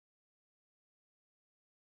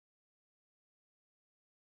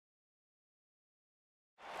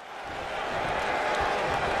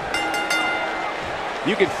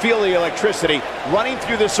You can feel the electricity running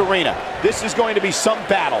through this arena. This is going to be some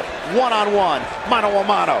battle. One-on-one,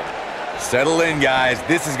 mano-a-mano. Settle in, guys.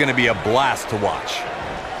 This is going to be a blast to watch.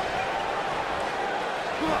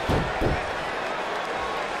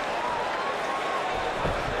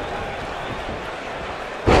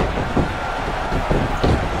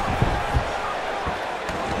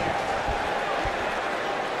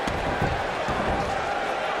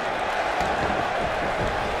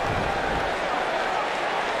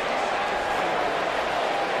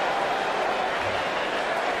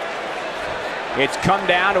 It's come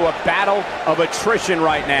down to a battle of attrition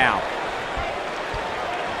right now.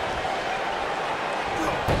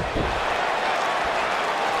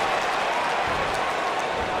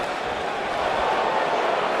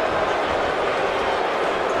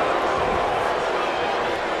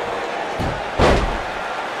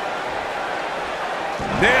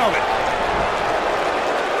 Nailed it.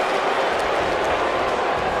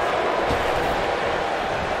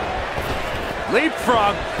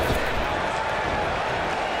 Leapfrog.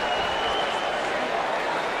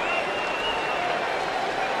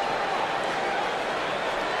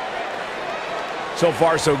 So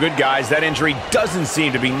far, so good, guys. That injury doesn't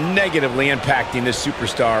seem to be negatively impacting this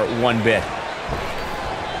superstar one bit.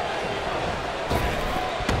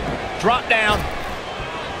 Drop down.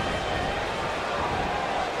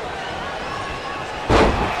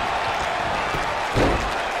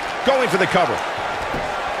 Going for the cover.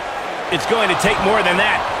 It's going to take more than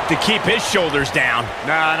that to keep his shoulders down.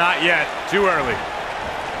 Nah, not yet. Too early.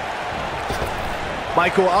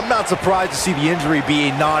 Michael, I'm not surprised to see the injury be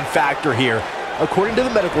a non-factor here. According to the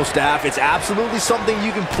medical staff, it's absolutely something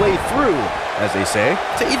you can play through, as they say.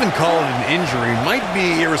 To even call it an injury might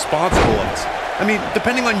be irresponsible of us. I mean,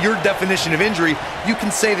 depending on your definition of injury, you can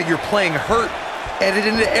say that you're playing hurt added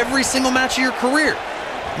into every single match of your career.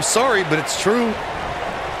 I'm sorry, but it's true.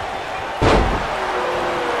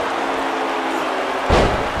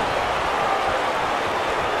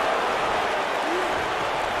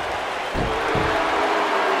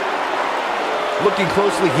 Looking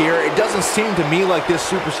closely here, it doesn't seem to me like this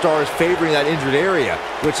superstar is favoring that injured area,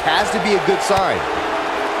 which has to be a good sign.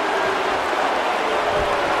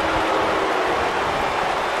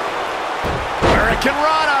 Hurricane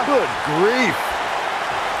Rana. Good grief.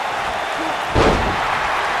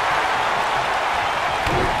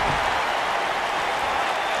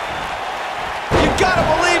 You gotta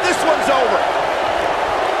believe this one's over.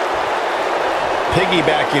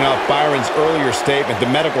 Piggybacking off Byron's earlier statement, the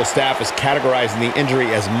medical staff is categorizing the injury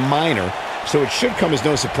as minor, so it should come as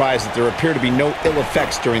no surprise that there appear to be no ill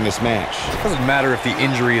effects during this match. It doesn't matter if the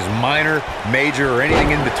injury is minor, major, or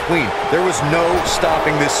anything in between. There was no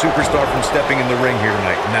stopping this superstar from stepping in the ring here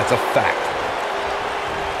tonight, and that's a fact.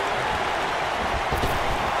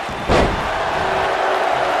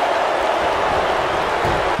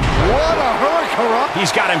 What a hurricane!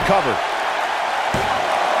 He's got him covered.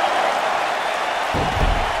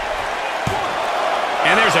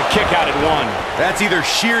 And there's a kick out at one. That's either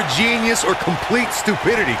sheer genius or complete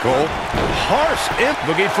stupidity, Cole. Harsh imp.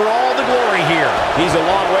 Looking for all the glory here. He's a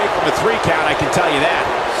long way from a 3 count, I can tell you that.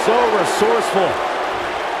 So resourceful.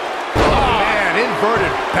 Oh, man,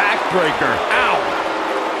 inverted backbreaker. Ow.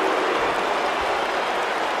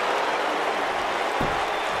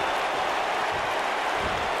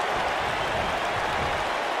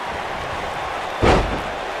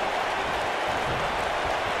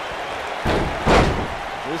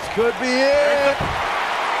 This could be it.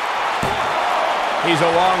 He's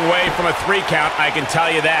a long way from a 3 count, I can tell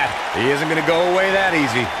you that. He isn't going to go away that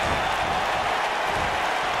easy.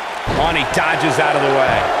 On, he dodges out of the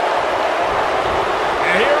way.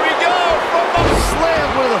 And here we go from the Slam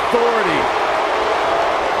with authority.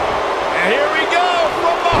 And here we go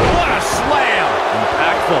from the what a slam.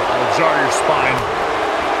 Impactful. It'll jar your spine.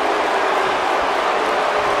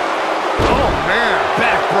 Oh man,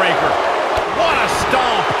 backbreaker. What a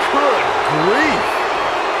stomp. Good grief.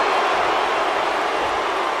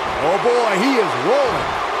 Oh boy, he is rolling.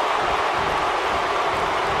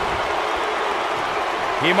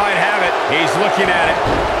 He might have it. He's looking at it.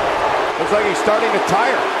 Looks like he's starting to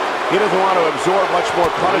tire. He doesn't want to absorb much more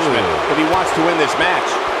punishment if he wants to win this match.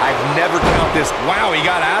 I've never count this. Wow, he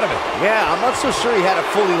got out of it. Yeah, I'm not so sure he had it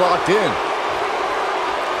fully locked in.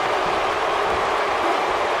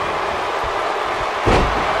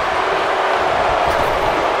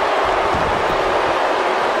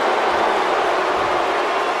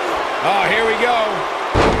 Oh, here we go.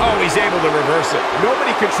 Oh, he's able to reverse it.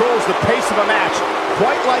 Nobody controls the pace of a match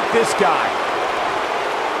quite like this guy.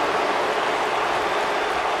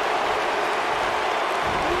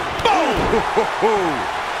 Boom!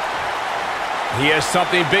 He has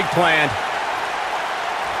something big planned.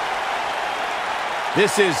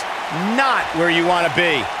 This is not where you want to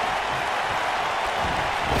be.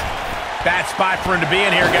 Bad spot for him to be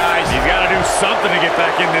in here, guys. He's got to do something to get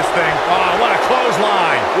back in this thing. Oh, what a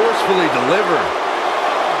clothesline. Forcefully delivered.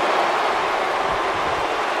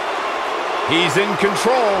 He's in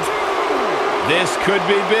control. This could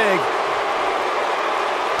be big.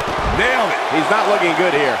 Nailed it. He's not looking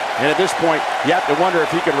good here. And at this point, you have to wonder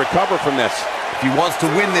if he can recover from this. If he wants to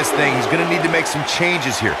win this thing, he's going to need to make some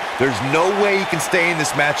changes here. There's no way he can stay in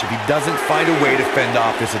this match if he doesn't find a way to fend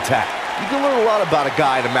off this attack. You can learn a lot about a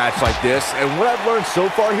guy in a match like this, and what I've learned so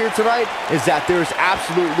far here tonight is that there's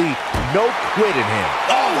absolutely no quit in him.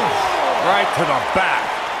 Oh, right to the back.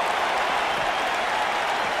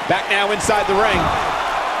 Back now inside the ring.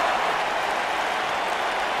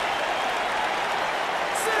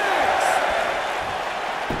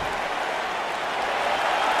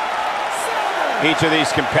 Each of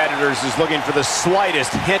these competitors is looking for the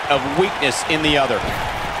slightest hint of weakness in the other.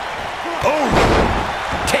 Oh!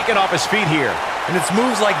 Taken off his feet here. And it's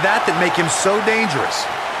moves like that that make him so dangerous.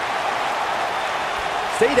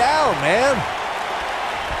 Stay down, man.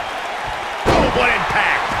 Oh, what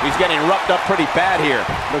impact! He's getting roughed up pretty bad here.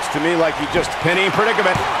 Looks to me like he just... Pinning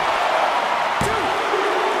predicament.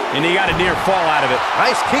 And he got a near fall out of it.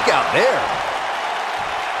 Nice kick out there.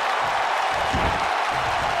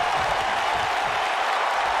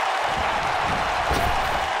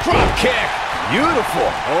 Drop kick. Beautiful.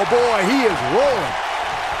 Oh, boy, he is rolling.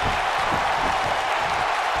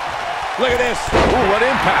 Look at this. Ooh, what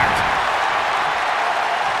impact.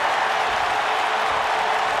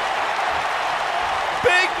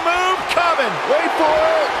 Big move coming. Wait for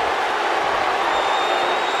it.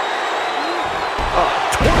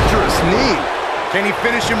 Torturous knee. Can he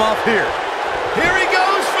finish him off here? Here he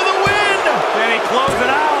goes for the win. Can he close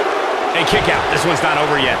it out? And kick out. This one's not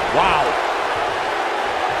over yet. Wow.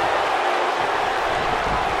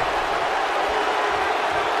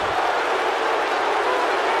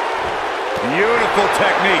 Beautiful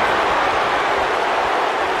technique.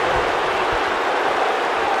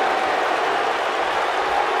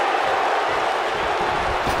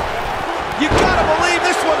 You gotta believe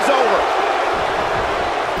this one's over.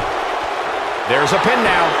 There's a pin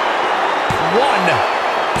now. 1,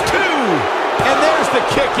 2, and there's the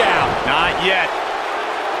kick out. Not yet.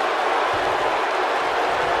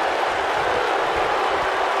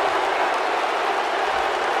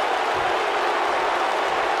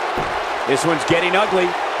 This one's getting ugly.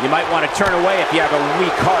 You might want to turn away if you have a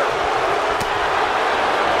weak heart.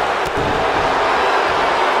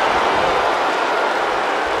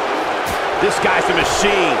 This guy's a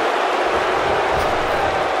machine.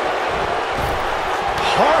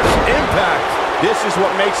 Harsh impact. This is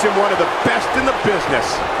what makes him one of the best in the business.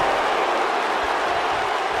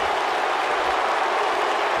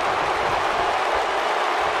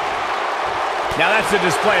 Now that's a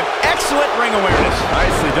display of excellent ring awareness.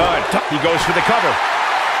 Nicely done. He goes for the cover. 1,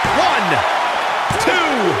 2,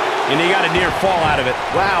 and he got a near fall out of it.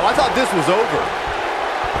 Wow, I thought this was over.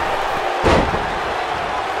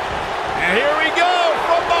 And here we go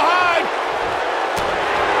from behind.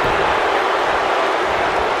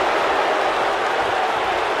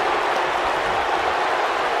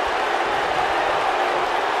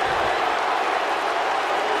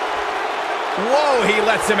 Whoa, he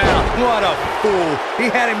lets him out. What a fool. He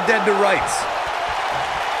had him dead to rights.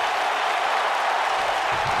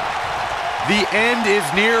 The end is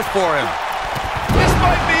near for him. This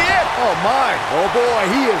might be it. Oh, my. Oh, boy,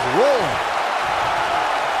 he is rolling.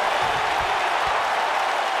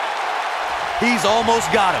 He's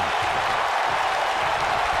almost got him.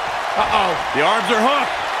 Uh-oh. The arms are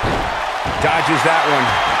hooked. Dodges that one.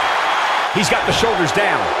 He's got the shoulders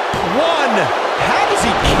down. 1. How does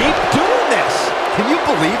he keep doing this? Can you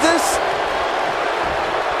believe this?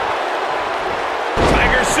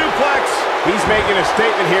 Tiger suplex. He's making a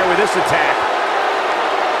statement here with this attack.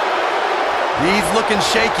 He's looking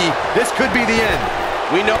shaky. This could be the end.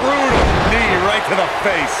 We know. Brutal knee right to the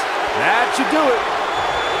face. That should do it.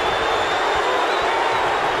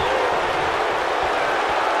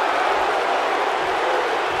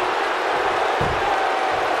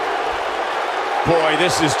 Boy,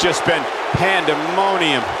 this has just been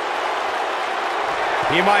pandemonium.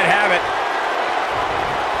 He might have it.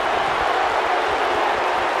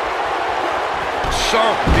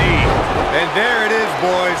 Sharp knee. And there it is,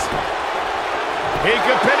 boys. He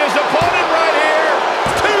could pin his opponent right here.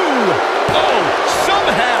 2. Oh,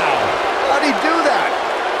 somehow. How'd he do that?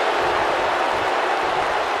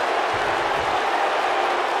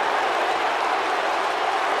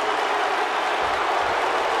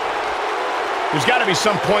 There's got to be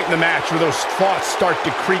some point in the match where those thoughts start to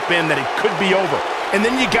creep in that it could be over. And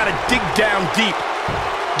then you got to dig down deep,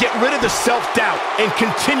 get rid of the self-doubt, and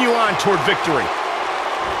continue on toward victory.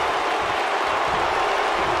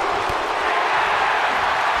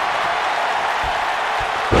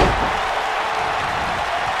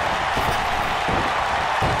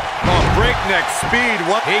 Breakneck speed.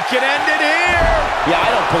 What? He can end it here. Yeah, I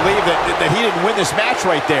don't believe that he didn't win this match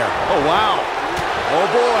right there. Oh, wow. Oh,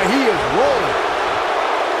 boy, he is rolling.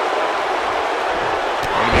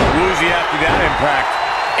 Woozy after that impact.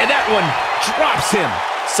 And that one drops him.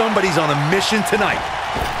 Somebody's on a mission tonight.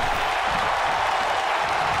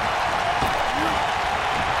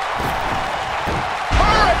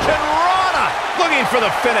 Hurricane Rana looking for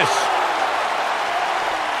the finish.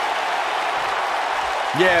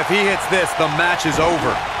 Yeah, if he hits this, the match is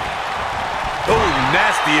over. Oh,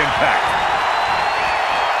 nasty impact.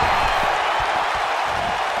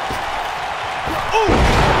 Ooh.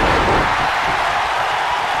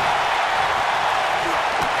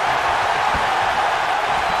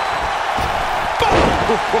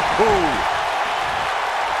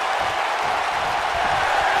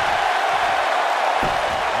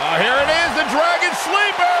 Oh, here it is, the Dragon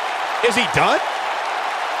Sleeper. Is he done?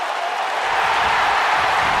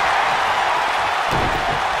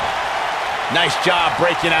 Nice job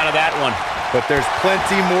breaking out of that one. But there's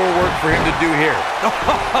plenty more work for him to do here.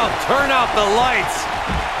 Turn out the lights.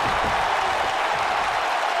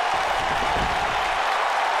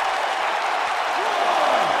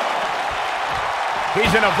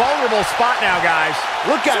 He's in a vulnerable spot now, guys.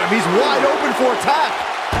 Look at him. He's wide open for attack.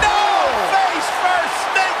 No! Face first,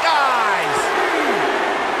 snake eyes!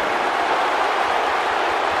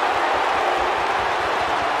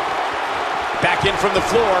 Back in from the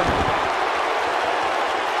floor.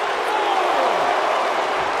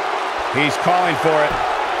 He's calling for it.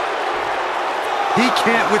 He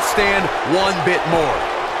can't withstand one bit more.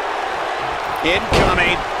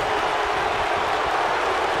 Incoming.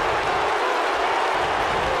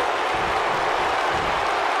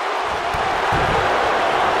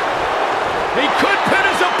 He could pin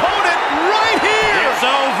his opponent right here. It's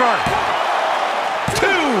over.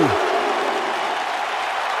 2.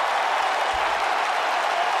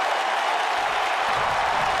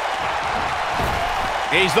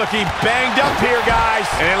 He's looking banged up here, guys.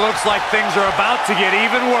 And it looks like things are about to get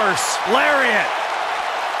even worse. Lariat.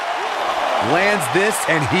 Lands this,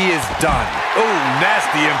 and he is done. Oh,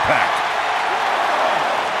 nasty impact.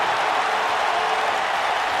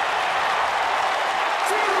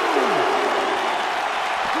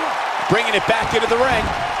 Bringing it back into the ring.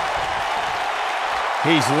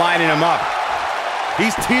 He's lining him up.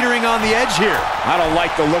 He's teetering on the edge here. I don't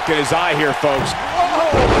like the look in his eye here, folks.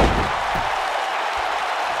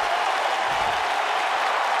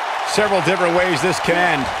 Several different ways this can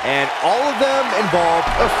end. And all of them involve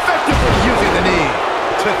effectively using the knee.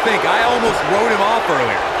 To think, I almost wrote him off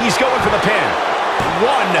earlier. He's going for the pin.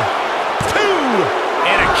 1, 2,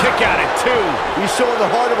 and a kick out at 2. He's showing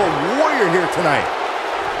the heart of a warrior here tonight.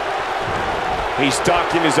 He's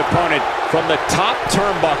stalking his opponent from the top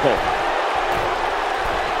turnbuckle.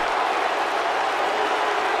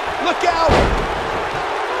 Look out!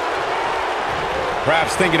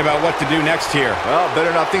 Perhaps thinking about what to do next here. Well,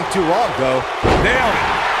 better not think too long, though. Nailed it.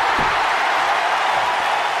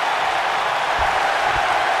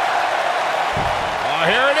 Oh,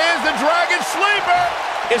 here it is, the Dragon Sleeper.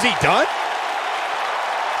 Is he done?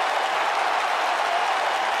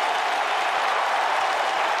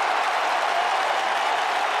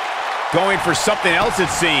 Going for something else, it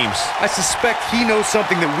seems. I suspect he knows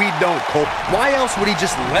something that we don't, Cole. Why else would he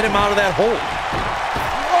just let him out of that hole?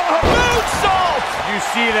 Moonsault! You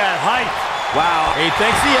see that height. Wow, he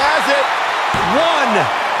thinks he has it. 1,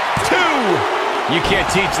 2. You can't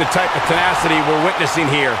teach the type of tenacity we're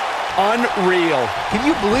witnessing here. Unreal. Can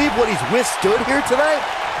you believe what he's withstood here tonight?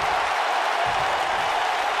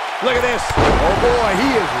 Look at this. Oh, boy,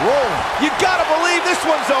 he is rolling. You gotta believe this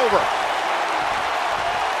one's over.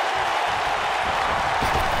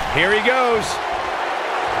 Here he goes.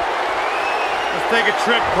 Let's take a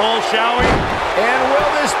trip, Cole, shall we? And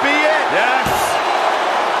will this be it? Yes.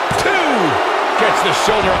 2. Gets the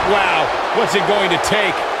shoulder up. Wow. What's it going to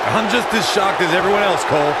take? I'm just as shocked as everyone else,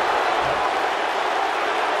 Cole.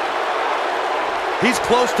 He's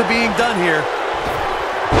close to being done here.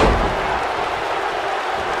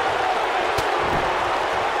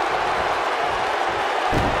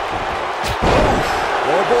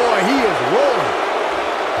 Oh, boy, he is rolling.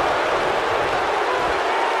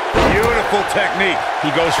 Beautiful technique.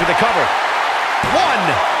 He goes for the cover. 1,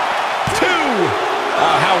 2.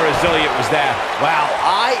 How resilient was that? Wow,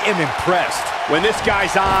 I am impressed. When this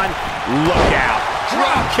guy's on, look out.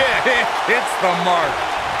 Drop kick hits the mark.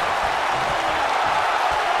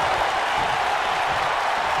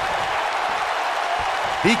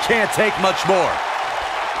 He can't take much more.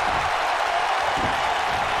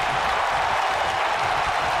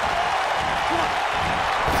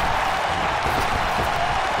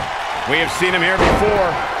 We have seen him here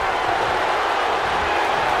before.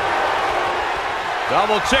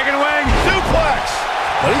 Double chicken wing suplex.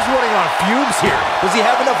 But he's running on fumes here. Does he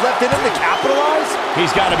have enough left in him to capitalize?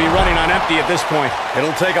 He's got to be running on empty at this point.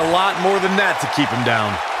 It'll take a lot more than that to keep him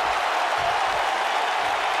down.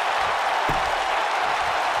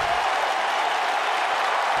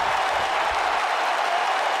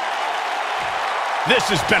 This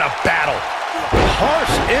has been a battle.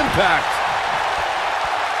 Harsh impact.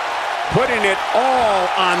 Putting it all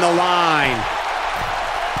on the line.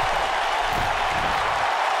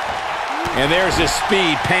 And there's his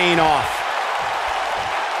speed paying off.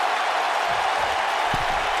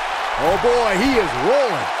 Oh boy, he is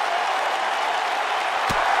rolling.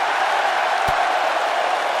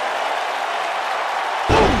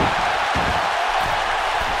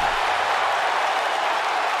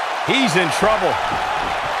 He's in trouble.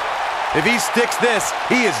 If he sticks this,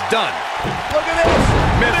 he is done. Look at this.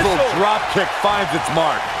 Missile drop kick finds its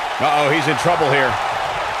mark. Uh-oh, he's in trouble here.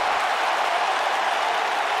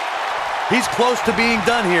 He's close to being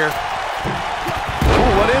done here.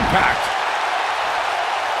 Ooh, what impact.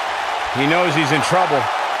 He knows he's in trouble.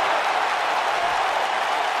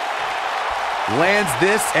 Lands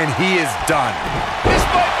this, and he is done. This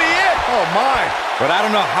might be it. Oh, my. But I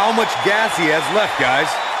don't know how much gas he has left, guys.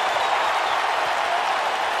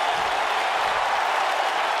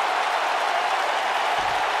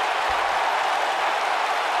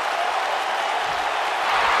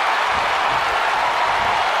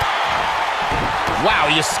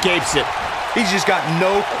 Wow, he escapes it. He's just got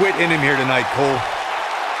no quit in him here tonight, Cole.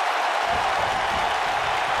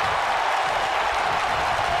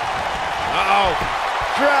 Uh-oh.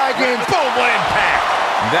 Dragon. Boom, what impact.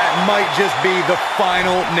 That might just be the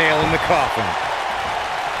final nail in the coffin.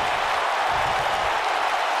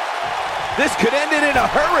 This could end it in a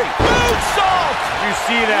hurry. Moonsault. You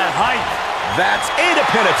see that height? That's a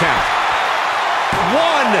pin attempt.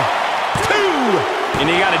 1, 2. And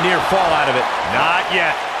he got a near fall out of it. Not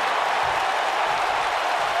yet.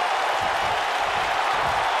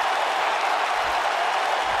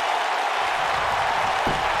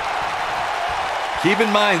 Keep in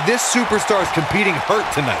mind, this superstar is competing hurt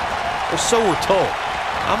tonight. Or so we're told.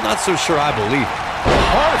 I'm not so sure I believe it.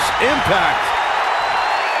 Harsh impact.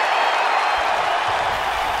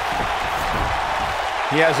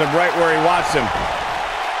 He has him right where he wants him.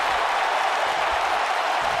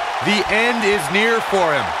 The end is near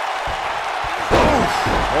for him.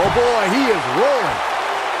 Oh boy, he is rolling.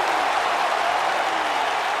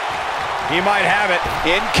 He might have it.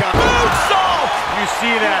 Incoming. Moonsault! You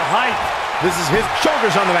see that height? This is his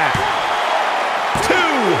shoulders on the mat. 2,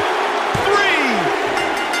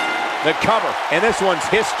 3. The cover, and this one's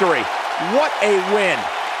history. What a win.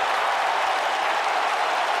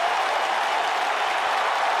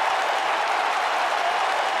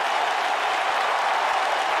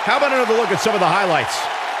 How about another look at some of the highlights?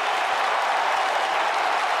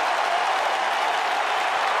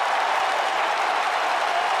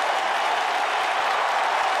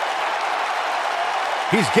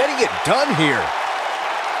 He's getting it done here.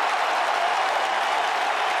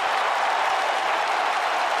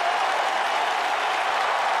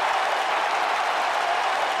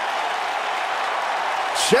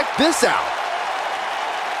 Check this out.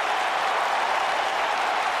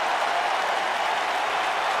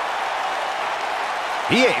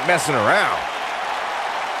 He ain't messing around.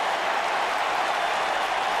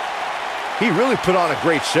 He really put on a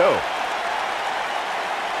great show.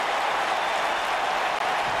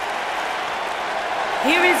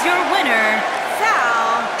 Here is your winner,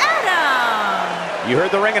 Sal Adam. You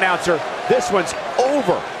heard the ring announcer. This one's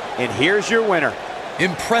over. And here's your winner.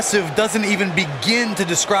 Impressive doesn't even begin to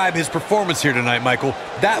describe his performance here tonight, Michael.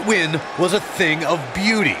 That win was a thing of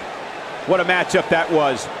beauty. What a matchup that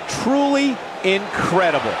was. Truly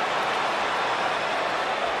incredible.